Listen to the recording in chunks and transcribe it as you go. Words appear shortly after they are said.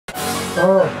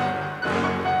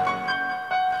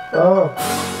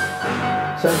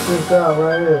Check this out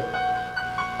right here.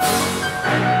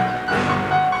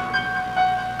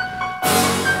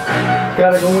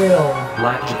 Gotta go in on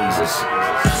Black Jesus.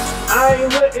 I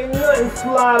ain't letting nothing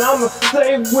slide, I'ma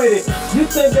stay with it. You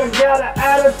think I got an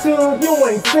attitude, you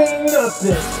ain't seen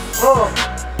nothing.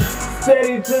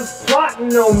 Steady just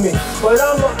plotting on me, but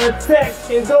I'ma attack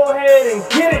and go ahead and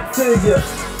get it to you.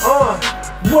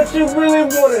 What you really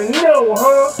wanna know,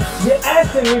 huh? You're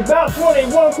asking me about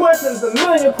 21 questions, a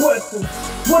million questions.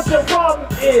 What your problem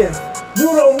is, you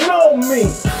don't know me.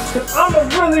 Cause I'ma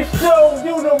really show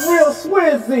you the real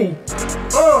Swizzy.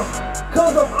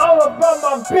 Cause I'm all about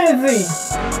my busy.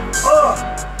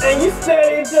 And you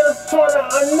steady just tryna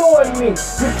annoy me.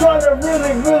 You're tryna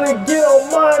really get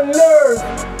on my nerves.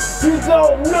 You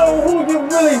don't know who you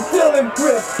really dealing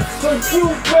with. So you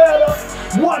better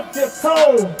watch your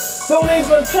tone. Don't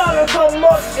even try to come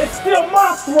up, it's still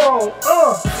my throne.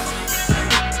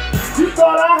 You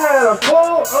thought I had a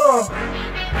clone?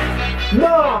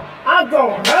 Nah, I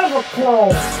don't have a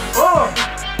clone.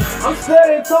 I'm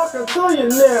steady talking to you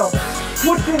now.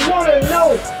 What you wanna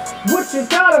know? What you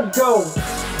gotta go?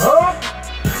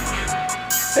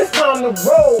 It's time to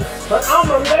roll, but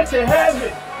I'ma let you have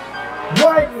it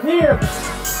right here.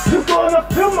 You gonna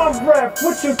feel my breath,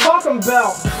 what you talking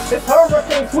about? It's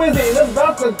Hurricane Swizzy and it's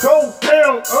about to go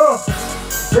down,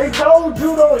 They told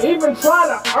you don't even try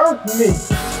to irk me.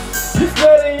 You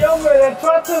steady over there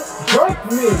try to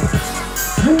jerk me.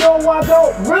 You know I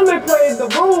don't really play the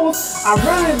rules. I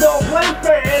really don't play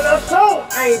fair and I sure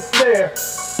ain't fair.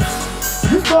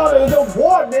 You started a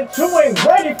war that you ain't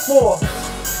ready for.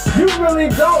 You really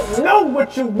don't know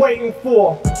what you're waiting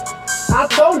for. I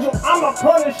told you I'ma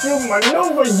punish you,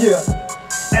 maneuver you.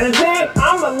 And then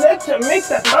I'ma let you make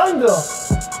the thunder.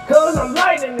 Cause I'm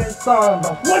lighting that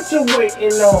thunder. What you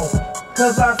waiting on?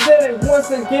 Cause I said it once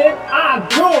again, I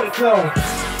do it though.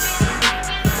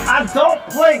 I don't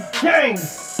play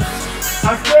games.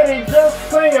 I said it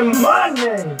just saying my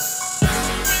name.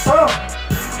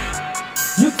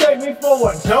 You take me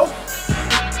for a joke?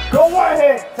 Go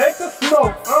ahead, take a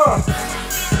smoke,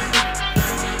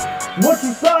 What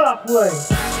you thought I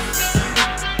played?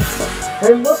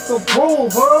 And what's the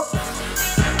rules,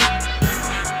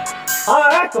 I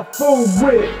act a fool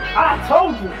with it. I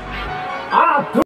told you. I do.